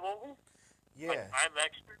 5 of them? Yeah. Like 5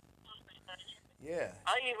 extra? Yeah.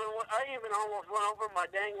 I even almost went over my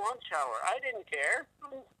dang lunch hour. I didn't care.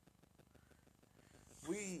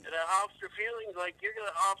 And Officer Fewling's like, you're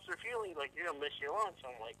gonna miss your lunch.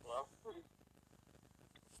 I'm like, well, I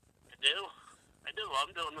do.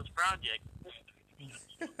 I'm doing this project.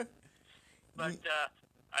 But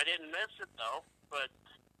I didn't miss it though. But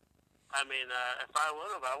I mean, if I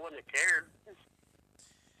would have, I wouldn't have cared.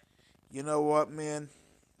 You know what, man?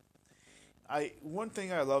 One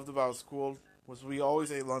thing I loved about school was we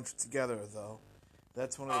always ate lunch together, though.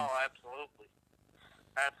 That's one of the... Oh, absolutely.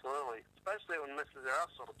 Absolutely. Especially when Mrs.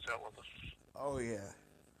 Russell would sit with us. Oh, yeah.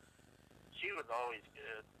 She was always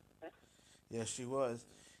good. Yeah, she was.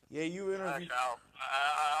 Yeah, you interviewed... I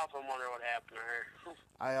often wonder what happened to her.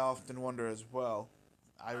 I often wonder as well.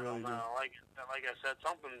 I I really don't do. know. Like I said,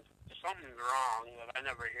 something's wrong that I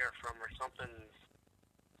never hear from, or something.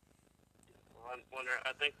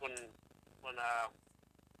 I think when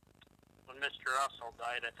Mr. Russell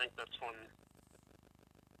died, I think that's when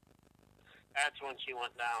she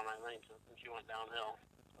went down. I think when she went downhill.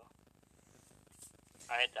 So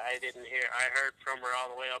I didn't hear. I heard from her all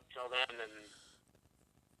the way up till then, and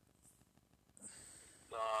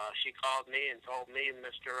she called me and told me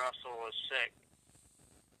Mr. Russell was sick.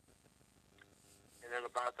 And then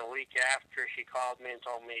about the week after, she called me and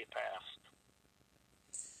told me he passed.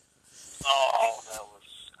 Oh,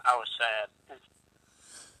 I was sad.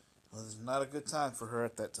 Well, it was not a good time for her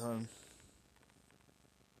at that time.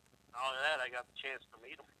 Not only that, I got the chance to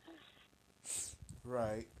meet him.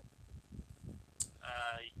 Right.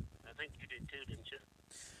 I think you did too, didn't you?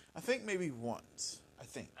 I think maybe once. I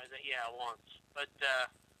think. Yeah, once. But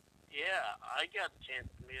yeah, I got the chance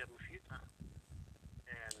to meet him a few times,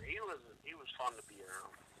 and he was fun to be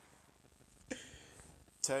around.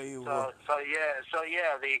 Tell you what. So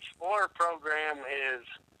yeah, the Explorer program is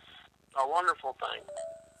a wonderful thing.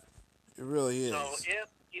 It really is. So if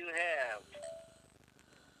you have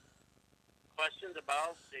questions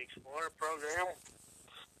about the Explorer program,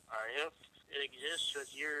 or if it exists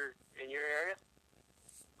in your area,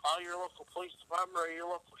 call your local police department or your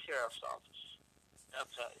local sheriff's office. They'll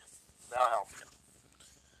tell you. They'll help you.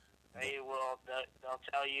 They'll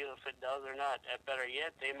tell you if it does or not. Better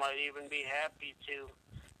yet, they might even be happy to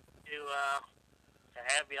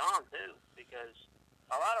have you on too, because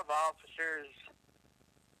a lot of officers,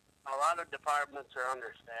 a lot of departments are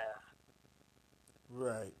understaffed.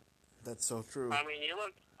 Right. That's so true. I mean,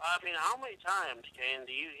 how many times, Kane,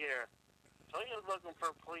 do you hear, Toledo's looking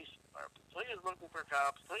for a police department, Toledo's looking for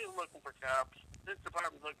cops, Toledo's looking for cops, this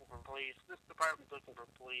department's looking for police, this department's looking for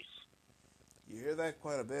police. You hear that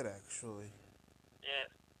quite a bit, actually. Yeah.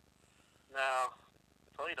 Now,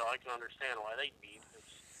 Toledo, I can understand why they beat.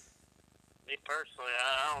 Me personally,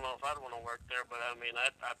 I don't know if I'd want to work there, but I mean, I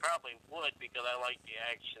probably would because I like the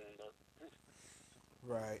action. But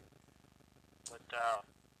right. But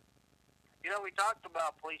we talked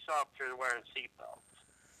about police officers wearing seatbelts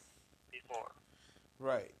before.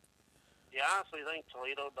 Right. You honestly think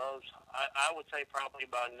Toledo does? I would say probably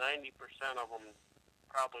about 90% of them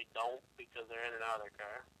probably don't because they're in and out of their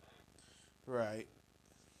car. Right.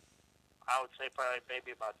 I would say probably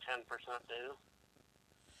maybe about 10% do.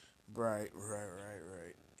 Right.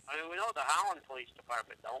 I mean, we know the Holland Police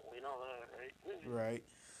Department don't. We know that, right? Right.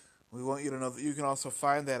 We want you to know that you can also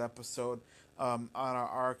find that episode on our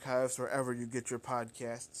archives wherever you get your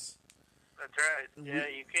podcasts. That's right. Yeah,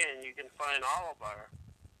 you can. You can find all of our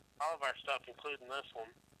stuff, including this one.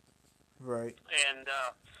 Right. And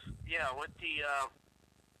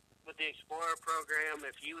with the Explorer program,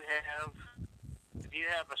 if you have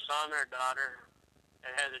a son or daughter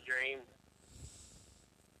that has a dream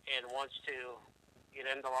and wants to get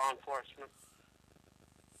into law enforcement,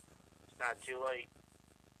 it's not too late.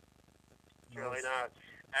 It's really not.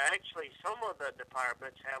 Actually, some of the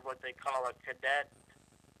departments have what they call a cadet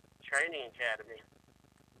training academy.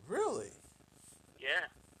 Really?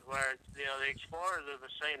 Yeah, where the Explorers are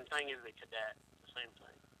the same thing as the cadet, the same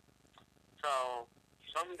thing. So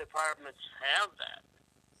some departments have that,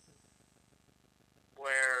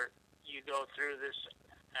 where you go through this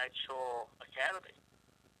actual academy,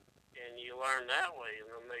 and you learn that way, and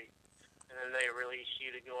then they release you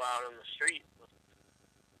to go out on the street with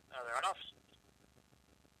other officers.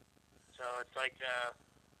 So it's like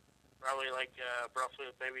probably roughly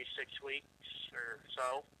maybe 6 weeks or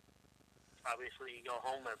so. Obviously, you go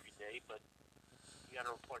home every day, but you got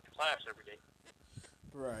to report to class every day.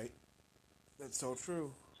 Right. That's so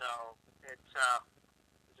true. So it's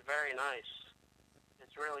very nice.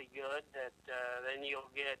 It's really good that then you'll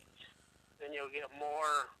get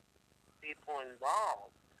more people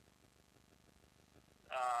involved.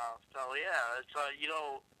 So yeah, it's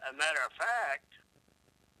a matter of fact,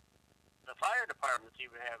 the fire departments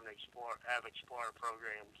even have Explorer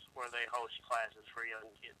programs where they host classes for young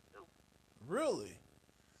kids too. Really?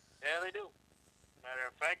 Yeah, they do. Matter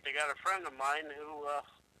of fact, I got a friend of mine who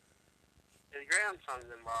his grandson's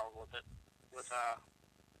involved with it, with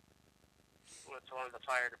one of the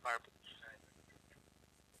fire departments.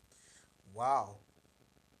 Wow.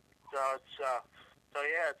 So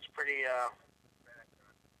it's pretty.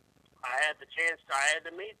 I had the chance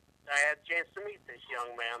to meet this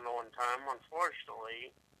young man the one time. Unfortunately,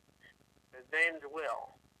 his name's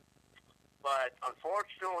Will, but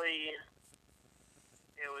unfortunately,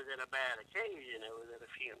 it was at a bad occasion. It was at a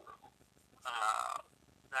funeral.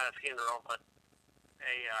 Not a funeral, but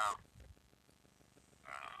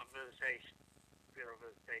I'm going to say funeral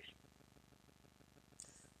visitation.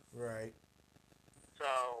 Right.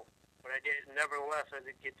 So, but nevertheless, I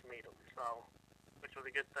did get to meet him, so, which was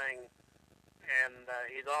a good thing. And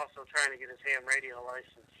he's also trying to get his ham radio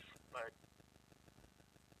license, but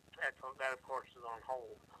that of course is on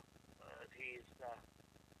hold.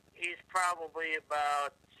 He's probably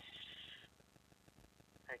about,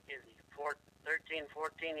 heck, is he 13,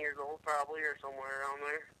 14 years old probably, or somewhere around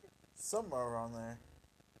there. Somewhere around there.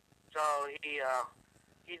 So he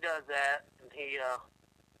does that,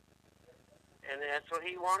 and that's what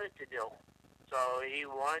he wanted to do. So he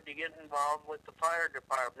wanted to get involved with the fire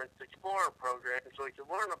department's Explorer program so he could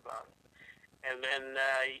learn about it. And then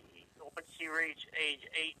once you reach age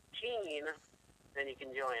 18, then you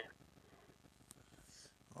can join it.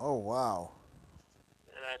 Oh, wow.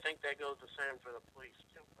 And I think that goes the same for the police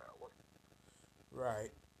too, probably.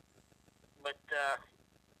 Right. But,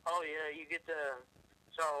 oh yeah, you get to,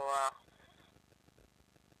 so,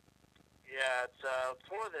 yeah, it's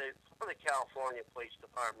one of the California police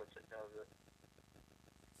departments that does it.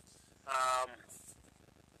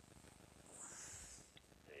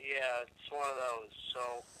 Yeah, it's one of those.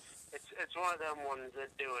 So it's one of them ones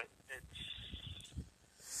that do it.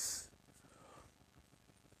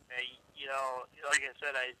 You know, like I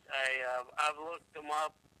said, I've looked them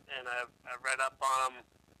up and I've read up on them.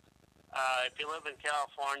 If you live in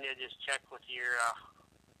California, just check with your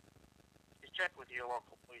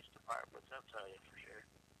local police departments. I'll tell you for sure.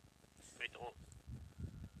 They don't.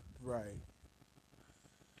 Right.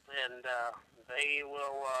 And they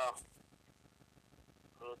will.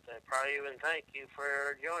 They probably even thank you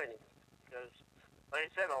for joining, because, like I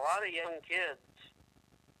said, a lot of young kids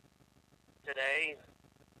today,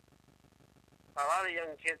 a lot of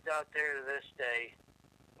young kids out there to this day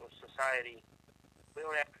with society, we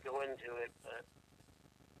don't have to go into it, but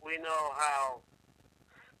we know how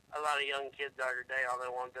a lot of young kids are today. All they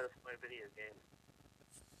want to do is play video games.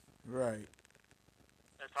 Right.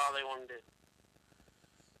 That's all they want to do.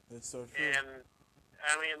 That's so true. And,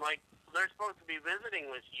 I mean, like, they're supposed to be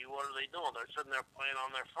visiting with you. What are they doing? They're sitting there playing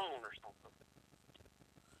on their phone or something.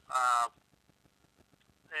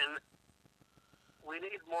 And we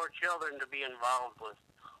need more children to be involved with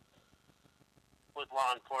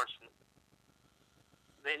law enforcement.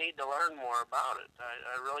 They need to learn more about it.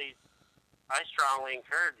 I strongly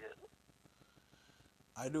encourage it.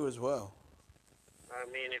 I do as well. I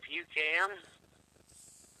mean, if you can,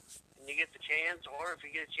 and you get the chance, or if you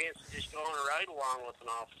get a chance to just go on a ride along with an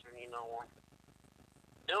officer and you know one,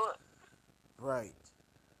 do it. Right.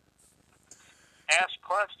 Ask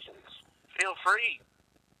questions. Feel free.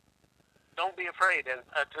 Don't be afraid. And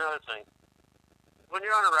that's another thing. When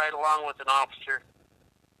you're on a ride along with an officer,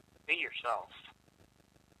 be yourself.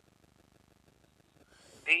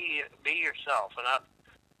 Be yourself, and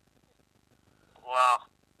well,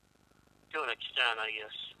 to an extent, I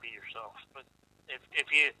guess, be yourself. But if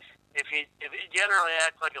you generally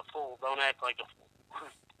act like a fool, don't act like a fool.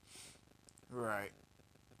 Right.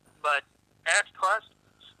 But ask questions.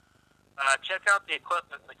 Check out the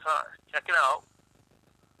equipment in the car. Check it out.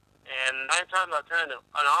 And 9 times out of 10,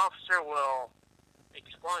 an officer will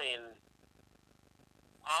explain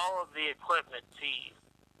all of the equipment to you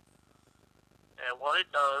and what it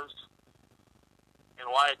does and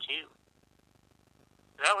why it's used.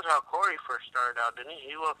 That was how Corey first started out, didn't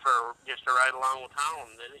he? He went for just a ride along with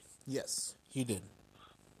Howland, didn't he? Yes, he did.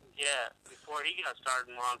 Yeah, before he got started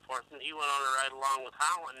in law enforcement, he went on a ride along with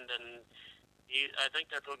Howland, and I think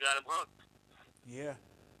that's what got him hooked. Yeah,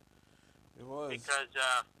 it was. Because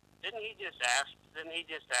didn't he just ask?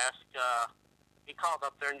 He called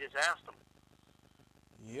up there and just asked them.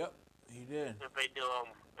 Yep, he did. If they do them,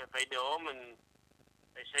 and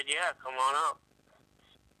they said, yeah, come on up.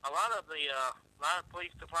 A lot of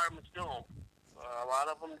police departments do them. A lot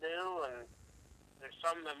of them do, and there's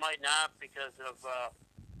some that might not because of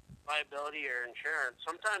liability or insurance.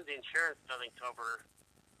 Sometimes the insurance doesn't cover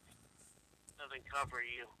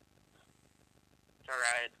you to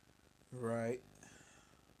ride. Right.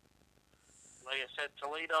 Like I said,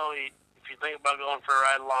 Toledo, if you think about going for a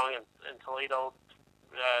ride along in Toledo,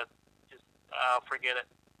 just forget it.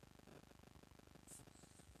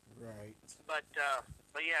 Right. But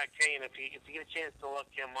yeah, Kane, if you get a chance to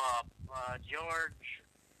look him up, George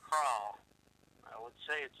Crawl, I would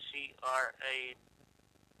say it's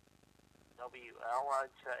CRAWL,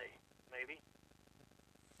 I'd say, maybe.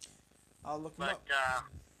 I'll look him up.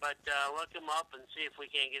 But look him up and see if we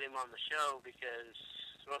can't get him on the show, because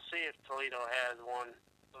we'll see if Toledo has one.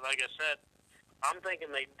 But like I said, I'm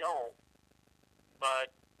thinking they don't.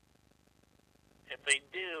 But if they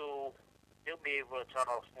do, he'll be able to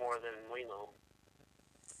tell us more than we know.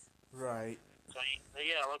 Right. So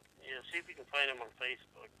yeah, look, see if you can find him on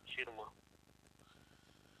Facebook. Shoot him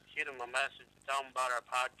a message, tell him about our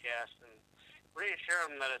podcast, and reassure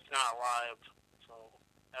him that it's not live. So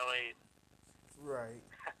that way, Right.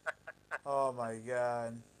 Oh my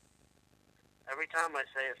God. every time I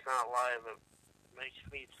say it's not live, it makes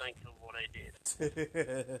me think of what I did.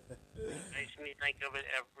 It makes me think of it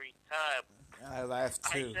every time. I laughed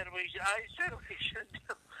I too. said we should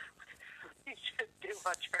do we should do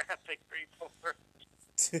a traffic report.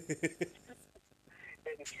 And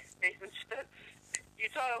said, you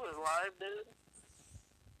thought it was live, dude?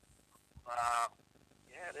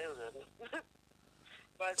 Yeah, it is, isn't it?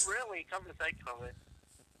 But really, come to think of it,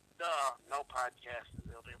 no podcast is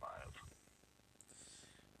really live.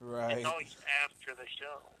 Right. It's always after the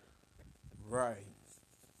show. Right.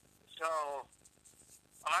 So,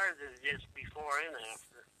 ours is just before and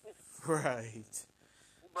after. Right.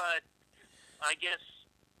 But, I guess,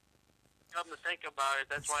 come to think about it,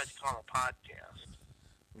 that's why it's called a podcast.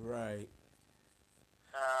 Right.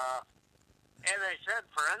 And I said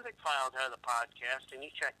Forensic Files had a podcast, and you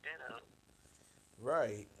checked it out.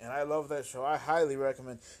 Right. And I love that show. I highly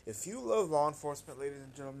recommend. If you love law enforcement, ladies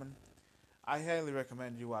and gentlemen, I highly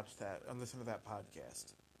recommend you watch that and listen to that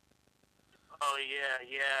podcast. Oh, yeah.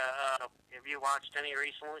 Have you watched any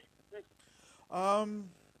recently?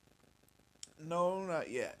 No,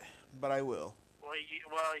 not yet, but I will. Well,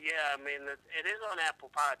 yeah, I mean, it is on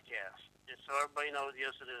Apple Podcast. Just so everybody knows,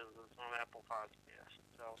 yes, it is. It's on Apple Podcast.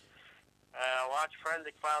 So, watch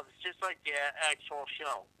Forensic Files. It's just like the actual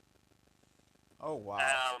show. Oh, wow.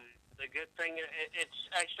 The good thing, it's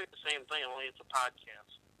actually the same thing, only it's a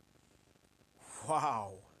podcast.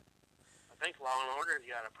 Wow. I think Law and Order's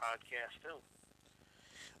got a podcast, too.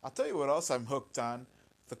 I'll tell you what else I'm hooked on.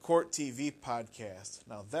 The Court TV podcast.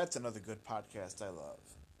 Now, that's another good podcast I love.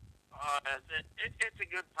 It's a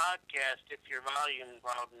good podcast if your volume's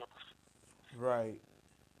loud enough. Right.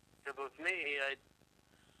 Because with me,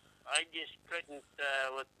 I just couldn't,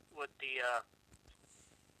 with the,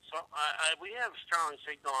 so we have strong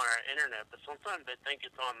signal on our internet, but sometimes I think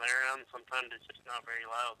it's on their end, sometimes it's just not very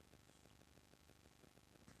loud.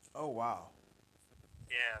 Oh, wow.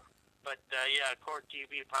 Yeah. But, yeah, Court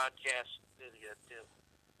TV podcast is good, too.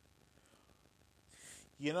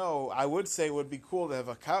 You know, I would say it would be cool to have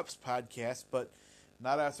a cops podcast, but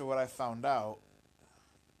not after what I found out.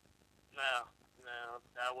 No,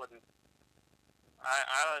 I wouldn't.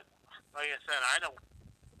 I like I said,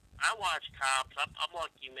 I watch Cops. I'm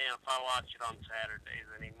lucky, man, if I watch it on Saturdays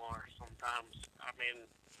anymore. Sometimes, I mean,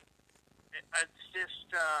 it's just,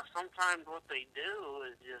 sometimes what they do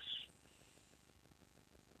is just,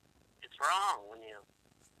 it's wrong when you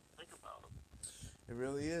think about it. It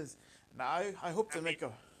really is. Now, I hope to make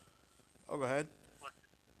a... Oh, go ahead.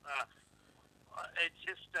 It's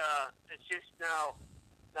just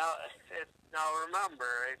now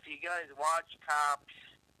remember, if you guys watch Cops,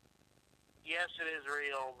 yes, it is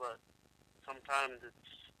real, but sometimes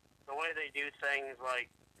it's the way they do things.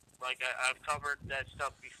 Like I've covered that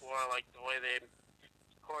stuff before. Like the way they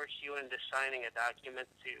coerce you into signing a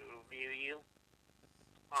document to view you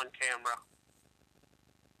on camera.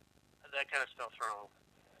 That kind of stuff's wrong.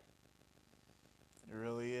 It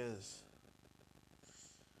really is.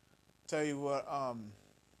 Tell you what,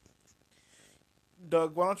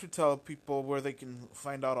 Doug, why don't you tell people where they can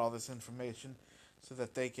find out all this information so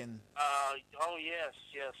that they can... Oh, yes.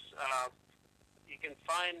 You can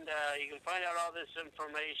find out all this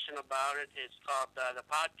information about it. It's called, the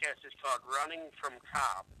podcast is called Running from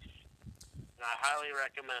Cops, and I highly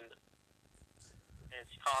recommend it.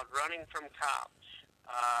 It's called Running from Cops.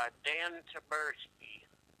 Dan Taberski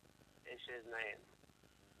is his name.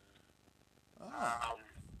 Oh.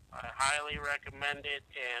 I highly recommend it,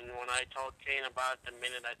 and when I told Kane about it, the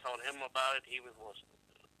minute I told him about it, he was listening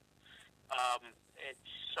to it.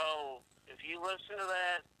 It's so, if you listen to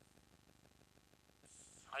that,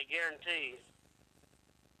 I guarantee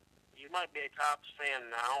you might be a Cops fan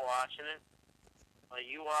now watching it, but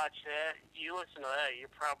you watch that, you listen to that,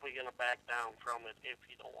 you're probably going to back down from it if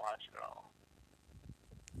you don't watch it at all.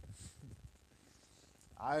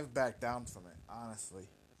 I've backed down from it,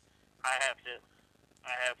 honestly. I have to.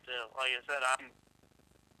 Like I said,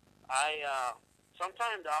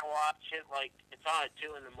 sometimes I'll watch it, like, it's on at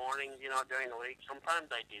 2 in the morning, during the week. Sometimes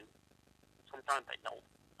I do. Sometimes I don't.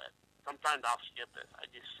 But sometimes I'll skip it. I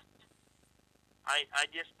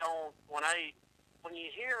just don't, when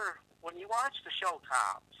you watch the show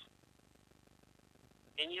Cops,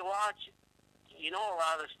 and you watch, a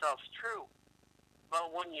lot of the stuff's true. But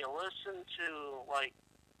when you listen to, like,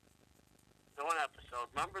 the one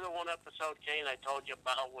episode. Remember the one episode, Kane, I told you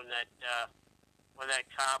about when that when that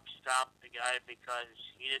cop stopped the guy because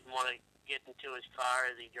he didn't want to get into his car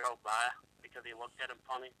as he drove by because he looked at him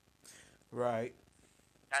funny. Right.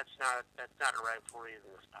 That's not a rightful reason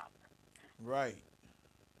to stop. Right.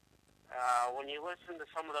 When you listen to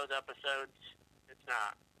some of those episodes, it's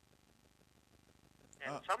not.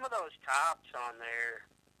 And some of those cops on there,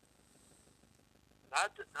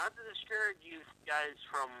 not to discourage you guys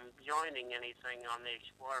from joining anything on the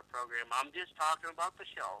Explorer program. I'm just talking about the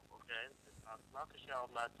show, okay? Just talking about the show.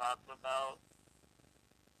 I'm not talking about.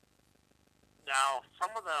 Now,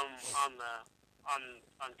 some of them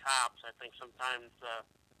on cops, I think sometimes,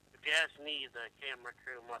 if you ask me, the camera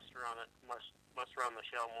crew must run the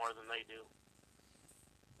show more than they do,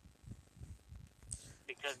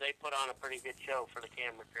 because they put on a pretty good show for the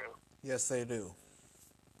camera crew. Yes, they do.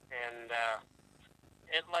 And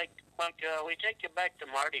we take you back to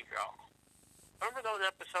Mardi Gras. Remember those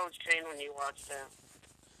episodes, Shane, when you watched that?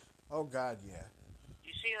 Oh God, yeah.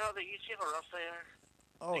 You see how rough they are?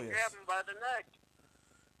 Oh, they grab him by the neck.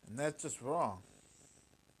 And that's just wrong.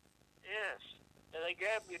 Yes. And they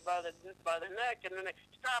grab you by the neck, and then they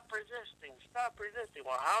stop resisting.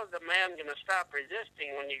 Well, how's the man going to stop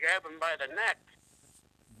resisting when you grab him by the neck?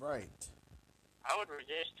 Right. I would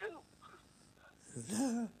resist too.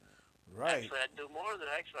 Right. Actually, I'd do more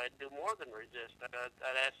than resist. I'd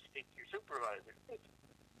ask to speak to your supervisor.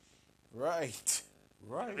 Right.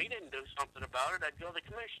 Right. If he didn't do something about it, I'd go to the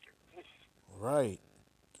commissioner. Right.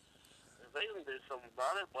 If they didn't do something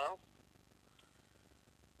about it, well,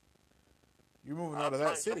 you're moving out of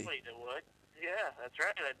that city. Somebody that would. Yeah, that's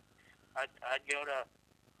right. I'd go to.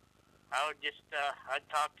 I'd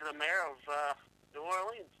talk to the mayor of New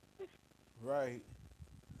Orleans. Right.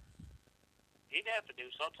 He'd have to do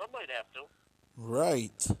something. Somebody'd have to.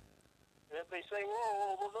 Right. And if they say,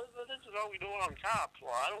 well, this is how we do it on cops.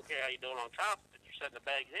 Well, I don't care how you do it on cops, but you're setting a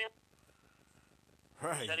bad example.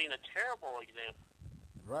 Right. You're setting a terrible example.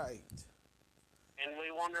 Right. And we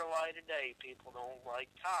wonder why today people don't like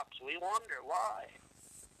cops. We wonder why.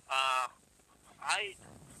 I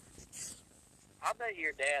bet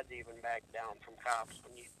your dad's even backed down from cops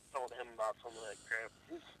when you told him about some of that crap.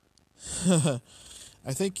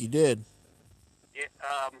 I think you did.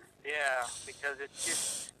 Yeah, because it's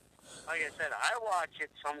just, like I said, I watch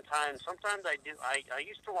it sometimes. Sometimes I do. I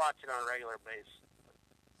used to watch it on a regular basis.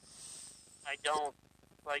 I don't,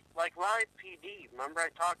 like Live PD. Remember I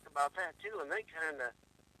talked about that too, and they kind of,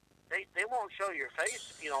 they won't show your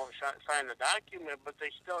face if you don't sign the document, but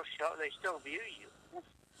they still view you.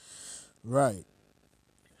 Right.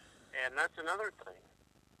 And that's another thing.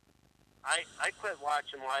 I quit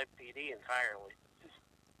watching Live PD entirely.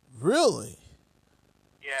 Really?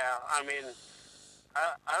 Yeah, I mean,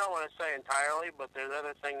 I don't want to say entirely, but there's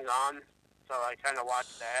other things on, so I kind of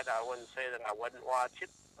watch that. I wouldn't say that I wouldn't watch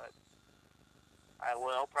it, but I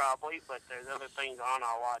will probably, but there's other things on,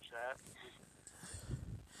 I'll watch that.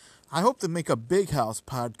 I hope to make a Big House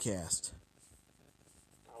podcast.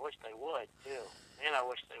 I wish they would, too. And I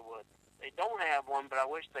wish they would. They don't have one, but I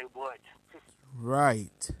wish they would.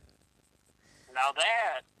 Right. Now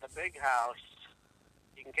that, the Big House,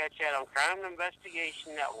 you can catch that on Crime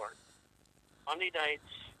Investigation Network. Monday nights,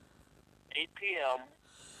 8 p.m.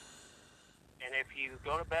 And if you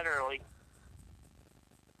go to bed early,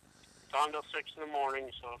 it's on till 6 in the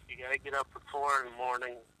morning, so if you got to get up at 4 in the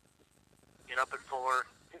morning, get up at 4,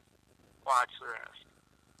 watch the rest.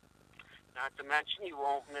 Not to mention you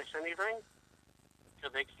won't miss anything,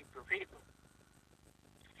 because they keep repeating.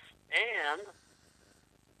 And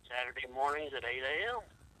Saturday mornings at 8 a.m.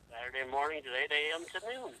 Saturday mornings at 8 a.m. to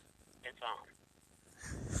noon, it's on.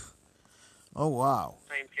 Oh, wow.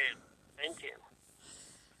 Same channel.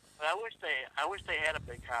 But I wish they had a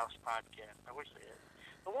Big House podcast. I wish they had.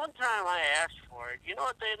 The one time I asked for it, you know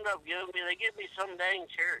what they ended up giving me? They give me some dang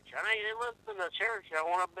church. I mean, they listen to church. I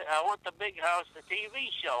want the Big House, the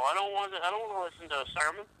TV show. I don't want to listen to a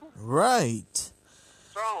sermon. Right.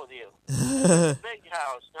 What's wrong with you? The Big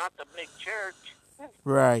House, not the big church.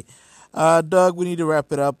 Right. Doug, we need to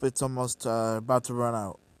wrap it up. It's almost about to run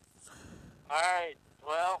out. All right.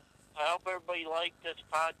 Well, I hope everybody liked this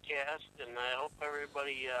podcast, and I hope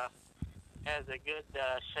everybody has a good,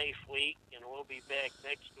 safe week, and we'll be back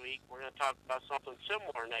next week. We're going to talk about something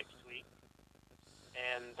similar next week,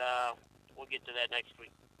 and we'll get to that next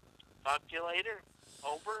week. Talk to you later.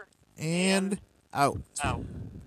 Over and out. Out.